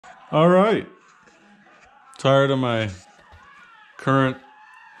All right. Tired of my current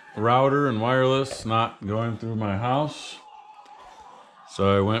router and wireless not going through my house.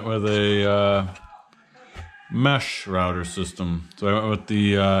 So I went with a mesh router system. So I went with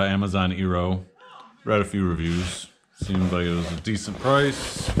the Amazon Eero. Read a few reviews. Seemed like it was a decent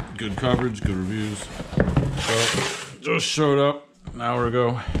price, good coverage, good reviews. So just showed up an hour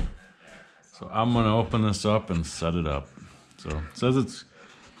ago. So I'm gonna open this up and set it up. So it says it's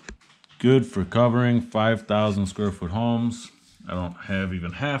good for covering 5,000 square foot homes. I don't have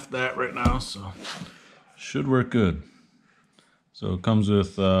even half that right now, so should work good. So it comes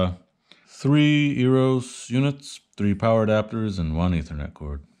with 3 Eeros units, 3 power adapters, and 1 Ethernet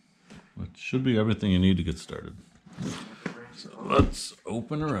cord, which should be everything you need to get started. So let's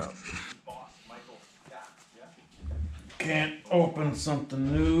open her up. Can't open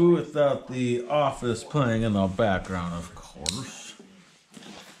something new without The Office playing in the background, of course.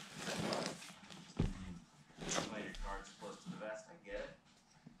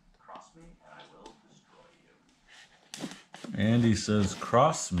 Andy says,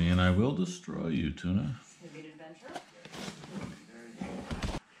 "Cross me and I will destroy you, Tuna."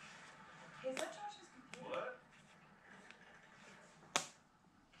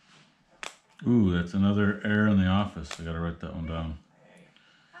 Ooh, that's another error in The Office. I gotta write that one down.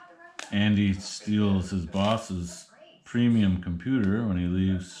 Andy steals his boss's premium computer when he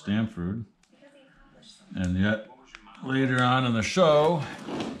leaves Stanford. And yet, later on in the show,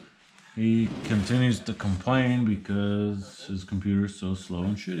 he continues to complain because his computer is so slow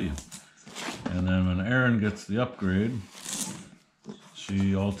and shitty. And then when Erin gets the upgrade,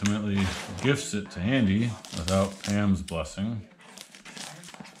 she ultimately gifts it to Andy without Pam's blessing.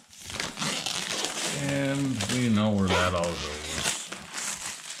 And we know where that all goes.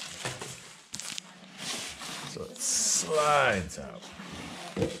 So it slides out.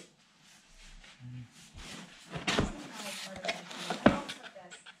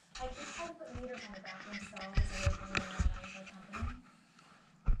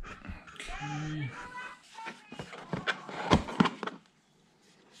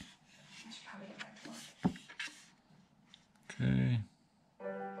 Okay.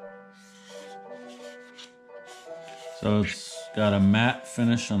 So it's got a matte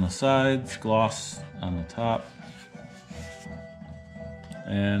finish on the sides, gloss on the top,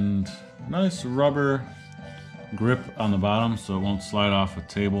 and nice rubber grip on the bottom so it won't slide off a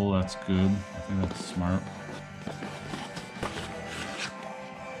table. That's good. I think that's smart.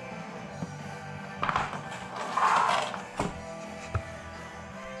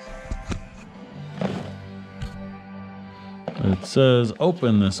 It says,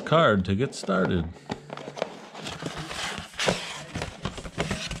 "Open this card to get started."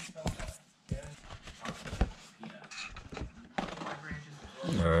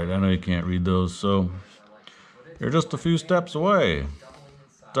 Alright, I know you can't read those, so you're just a few steps away.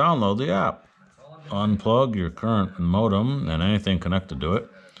 Download the app. Unplug your current modem and anything connected to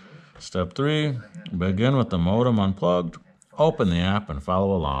it. Step 3, begin with the modem unplugged. Open the app and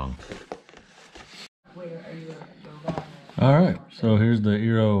follow along. Alright, so here's the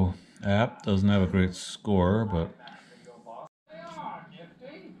Eero app. Doesn't have a great score, but...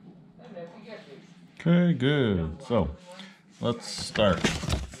 Okay, good. So, let's start.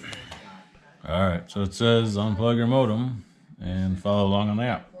 Alright, so it says unplug your modem and follow along on the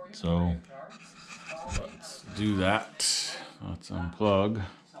app. So, let's do that. Let's unplug.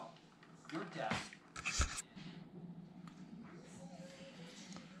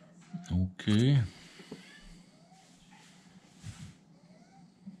 Okay.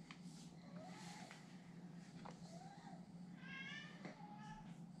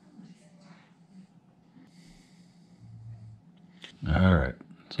 Alright,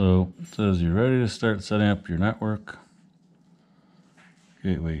 so it says you're ready to start setting up your network.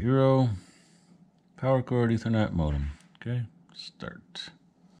 Gateway Eero, power cord, Ethernet, modem. Okay, start.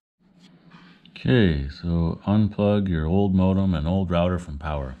 Okay, so unplug your old modem and old router from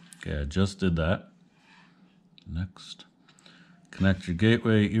power. Okay, I just did that. Next. Connect your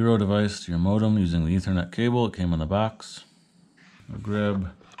gateway Eero device to your modem using the Ethernet cable. It came in the box. I'll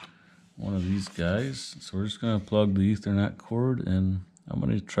grab one of these guys. So we're just going to plug the Ethernet cord in. I'm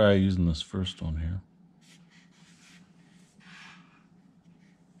going to try using this first one here.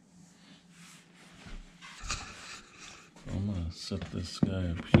 I'm going to set this guy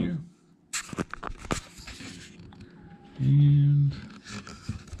up here. And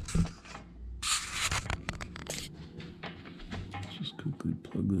let's just quickly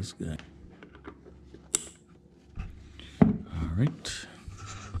plug this guy. All right.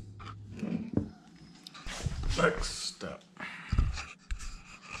 Next step.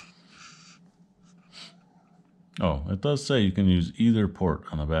 Oh, it does say you can use either port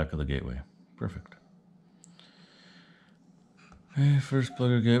on the back of the gateway. Perfect. Okay, first plug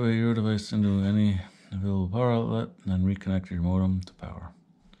your gateway Eero device into any available power outlet, and then reconnect your modem to power.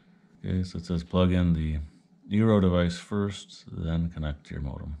 Okay, so it says plug in the Eero device first, then connect to your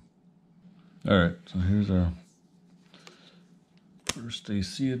modem. Alright, so here's our first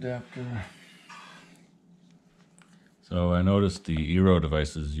AC adapter. So I noticed the Eero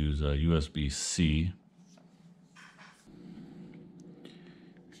devices use a USB-C.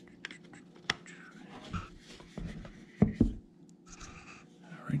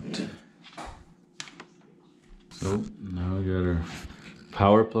 Alright. So now we got our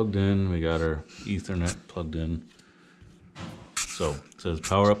power plugged in, we got our Ethernet plugged in. So it says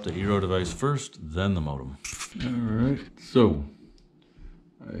power up the Eero device first, then the modem. Alright, so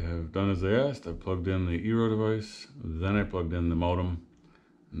I have done as they asked. I plugged in the Eero device, then I plugged in the modem.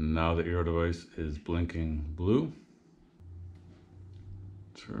 Now the Eero device is blinking blue.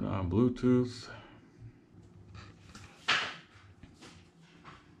 Turn on Bluetooth.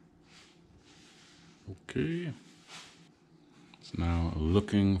 Okay. It's now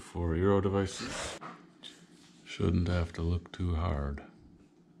looking for Eero devices. Shouldn't have to look too hard.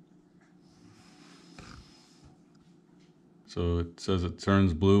 So it says it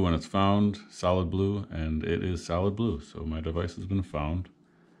turns blue when it's found, solid blue, and it is solid blue. So my device has been found.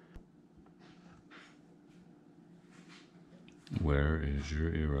 Where is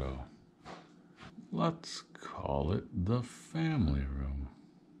your Eero? Let's call it the family room.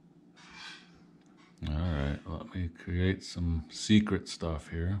 All right, let me create some secret stuff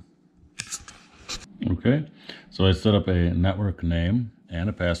here. Okay, so I set up a network name and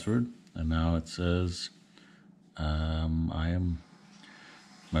a password, and now it says my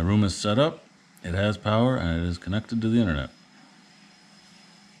room is set up, it has power, and it is connected to the internet.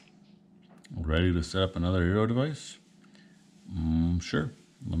 Ready to set up another Eero device? Sure.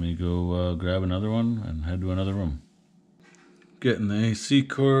 Let me go grab another one and head to another room. Getting the AC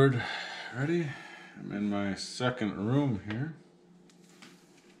cord ready. I'm in my second room here.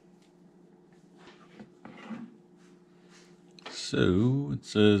 So it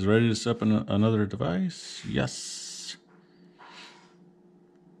says ready to set up another device. Yes.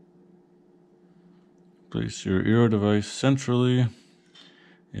 Place your Eero device centrally.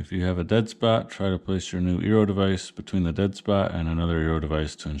 If you have a dead spot, try to place your new Eero device between the dead spot and another Eero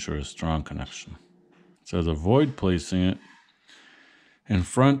device to ensure a strong connection. It says avoid placing it in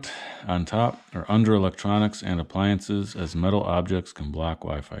front, on top, or under electronics and appliances, as metal objects can block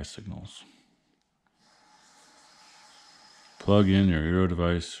Wi-Fi signals. Plug in your Eero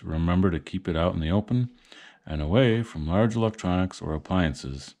device. Remember to keep it out in the open and away from large electronics or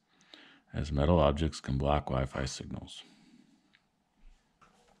appliances, as metal objects can block Wi-Fi signals.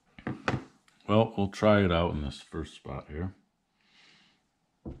 Well, we'll try it out in this first spot here.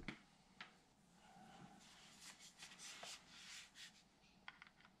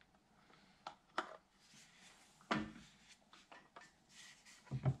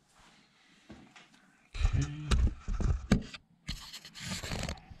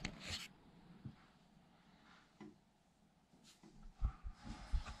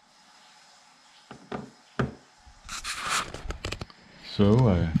 So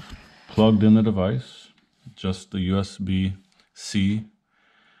I plugged in the device, just the USB-C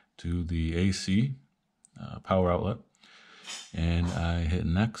to the AC power outlet, and I hit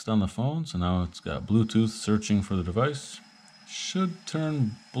next on the phone. So now it's got Bluetooth searching for the device. Should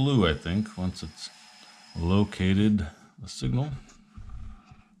turn blue, I think, once it's located the signal.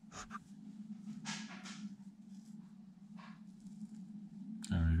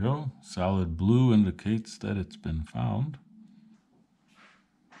 There we go. Solid blue indicates that it's been found.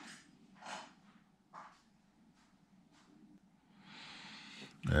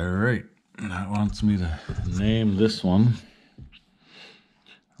 All right, that wants me to name this one.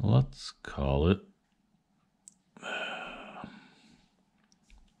 Let's call it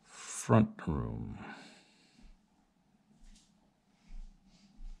front room.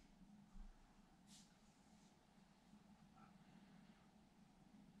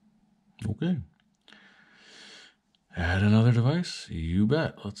 Okay. Add another device? You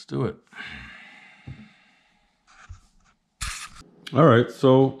bet. Let's do it. All right,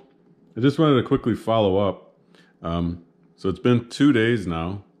 so I just wanted to quickly follow up. So it's been 2 days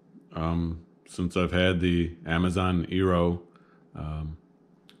now since I've had the Amazon Eero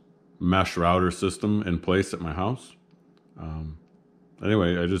Mesh Router system in place at my house.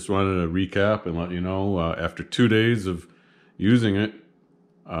 Anyway, I just wanted to recap and let you know, after 2 days of using it,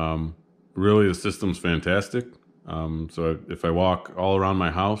 really the system's fantastic. So if I walk all around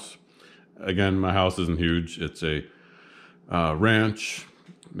my house, again, my house isn't huge. It's a ranch,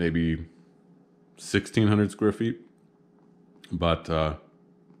 maybe 1,600 square feet. But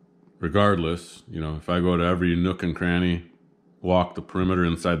regardless, you know, if I go to every nook and cranny, walk the perimeter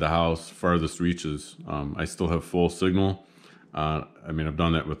inside the house, farthest reaches, I still have full signal. I mean, I've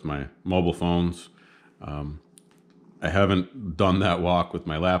done that with my mobile phones. I haven't done that walk with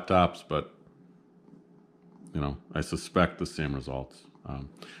my laptops, but you know, I suspect the same results.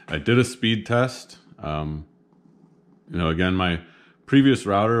 I did a speed test. You know, again, my previous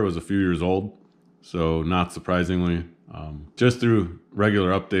router was a few years old, so not surprisingly, just through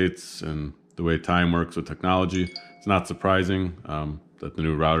regular updates and the way time works with technology, it's not surprising that the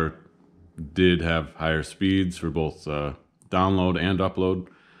new router did have higher speeds for both download and upload.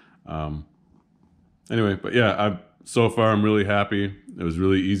 Anyway, but yeah, so far I'm really happy. It was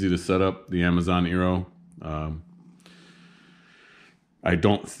really easy to set up the Amazon Eero. I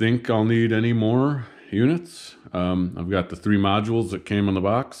don't think I'll need any more units. I've got the 3 modules that came in the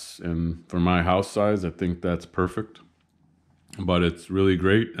box, and for my house size, I think that's perfect. But it's really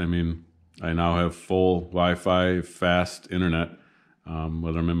great. I mean, I now have full Wi-Fi, fast internet,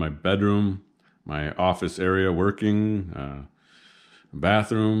 whether I'm in my bedroom, my office area working,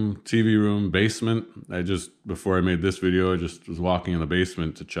 bathroom, TV room, basement. Before I made this video, I just was walking in the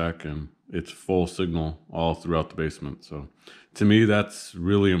basement to check, and it's full signal all throughout the basement. So to me, that's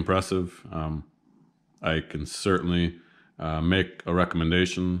really impressive. I can certainly make a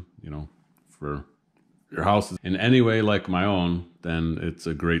recommendation, you know, for your house in any way like my own, then it's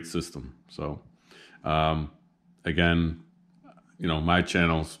a great system. So again, you know, my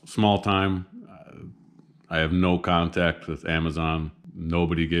channel's small time. I have no contact with Amazon.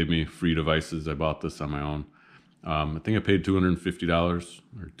 Nobody gave me free devices. I bought this on my own. I think I paid $250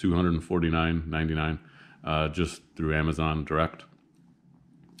 or $249.99 just through Amazon Direct.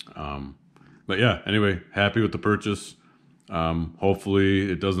 But yeah, anyway, happy with the purchase. Hopefully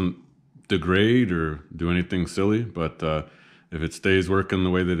it doesn't degrade or do anything silly, but if it stays working the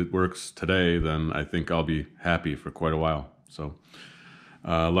way that it works today, then I think I'll be happy for quite a while. So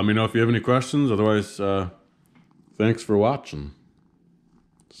let me know if you have any questions. Otherwise, thanks for watching.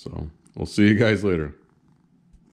 So we'll see you guys later.